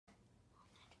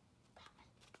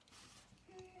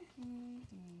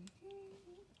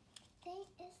Today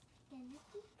is gonna be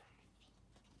perfect.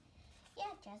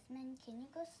 Yeah, Jasmine, can you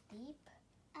go sleep?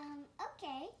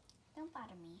 Okay. Don't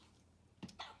bother me.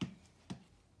 Oh,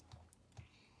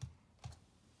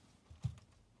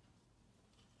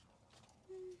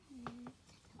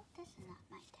 this is not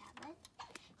my tablet.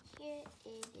 Here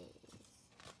it is.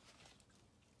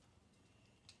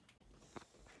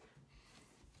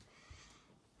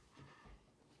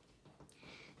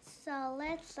 So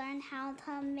let's learn how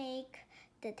to make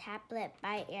the tablet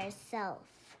by yourself.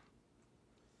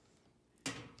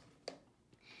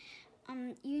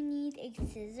 You need a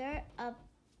scissor, a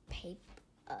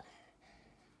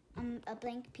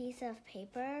blank piece of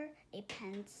paper, a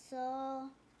pencil,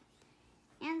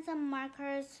 and some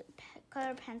markers,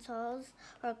 color pencils,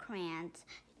 or crayons.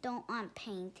 Don't want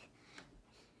paint.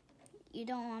 You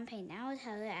don't want paint. I will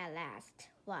tell you at last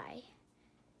why.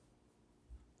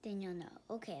 Then you'll know.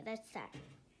 Okay, let's start.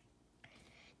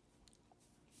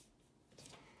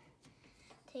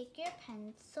 Take your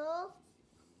pencil,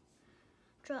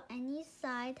 draw any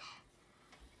side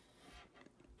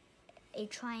a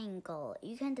triangle.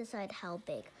 You can decide how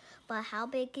big, but how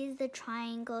big is the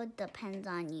triangle depends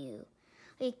on you.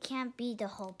 It can't be the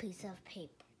whole piece of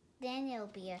paper. Then it'll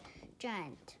be a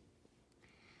giant.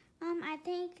 I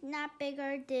think not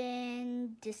bigger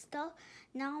than this though,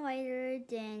 not wider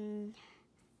than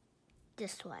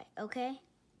this way, okay?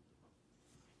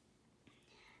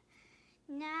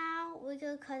 Now we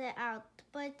can cut it out,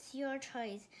 but it's your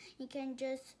choice. You can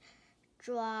just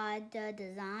draw the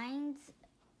designs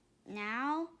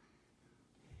now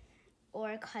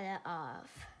or cut it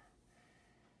off.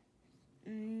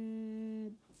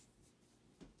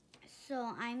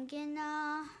 So I'm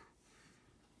gonna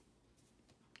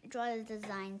draw the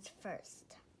designs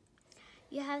first.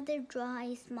 You have to draw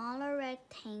a smaller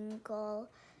rectangle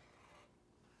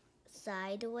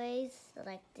sideways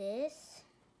like this,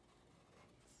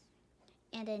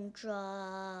 and then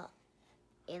draw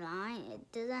a line.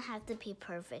 It doesn't have to be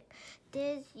perfect.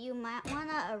 This, you might want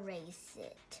to erase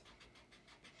it.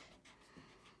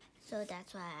 So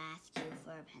that's why I asked you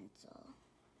for a pencil.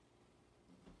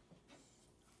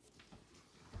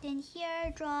 Then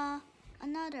here, draw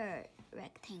another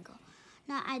rectangle.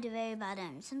 Not at the very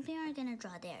bottom. Something we're gonna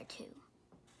draw there too.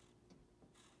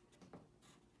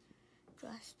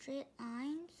 Draw straight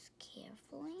lines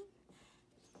carefully.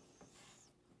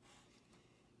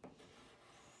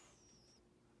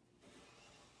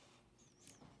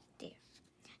 There.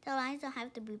 The lines don't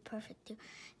have to be perfect too.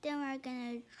 Then we're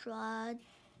gonna draw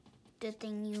the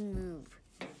thing you move.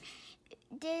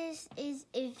 This is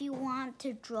if you want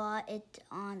to draw it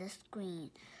on the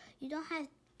screen. You don't have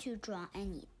to draw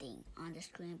anything on the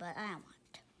screen, but I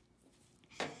want.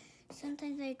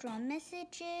 Sometimes I draw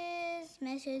messages,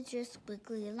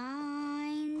 squiggly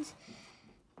lines.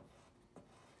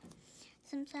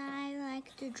 Sometimes I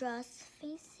like to draw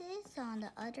faces on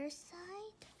the other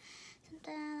side.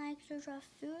 Sometimes I like to draw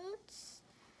fruits,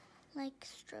 like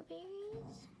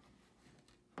strawberries.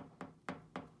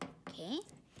 Okay.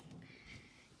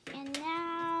 And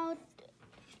now,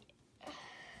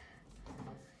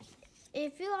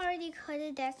 if you already cut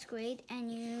it, that's great, and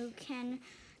you can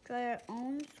draw your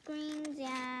own screens,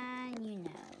 and you know.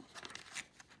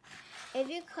 If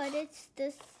you cut it,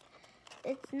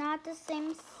 it's not the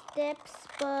same steps,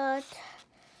 but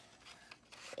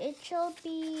it should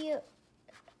be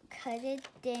cut it,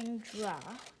 then draw.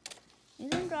 You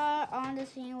can draw on the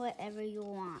screen whatever you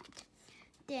want.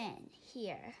 Then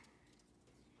here,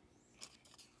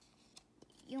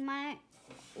 you might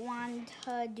want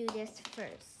to do this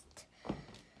first.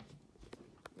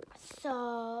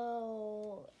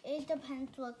 So it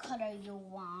depends what color you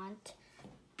want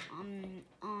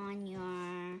on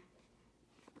your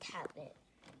tablet.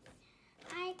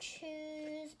 I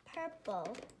choose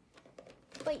purple,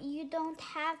 but you don't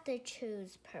have to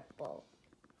choose purple.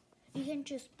 You can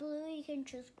choose blue, you can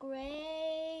choose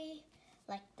gray,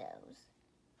 like those.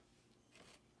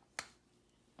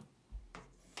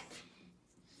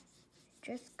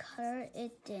 Just color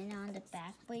it in on the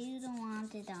back, but you don't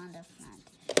want it on the front.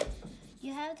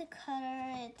 You have to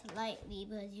color it lightly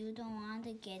because you don't want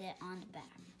to get it on the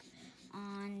back,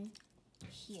 on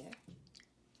here.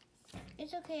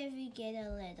 It's okay if you get a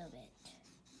little bit.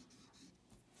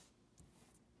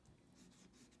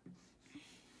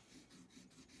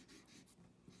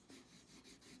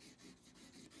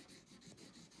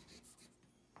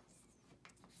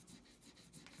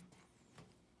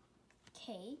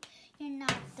 Okay, you're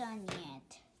not done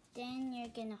yet. Then you're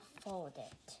gonna fold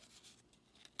it.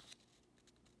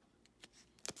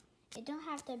 It don't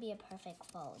have to be a perfect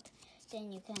fold.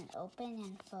 Then you can open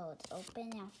and fold,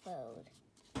 open and fold.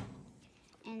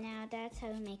 And now that's how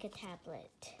we make a tablet.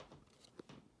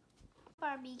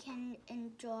 Barbie can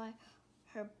enjoy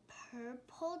her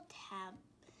purple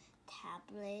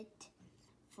tablet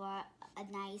for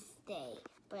a nice day,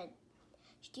 but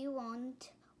she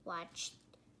won't watch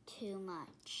too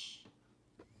much.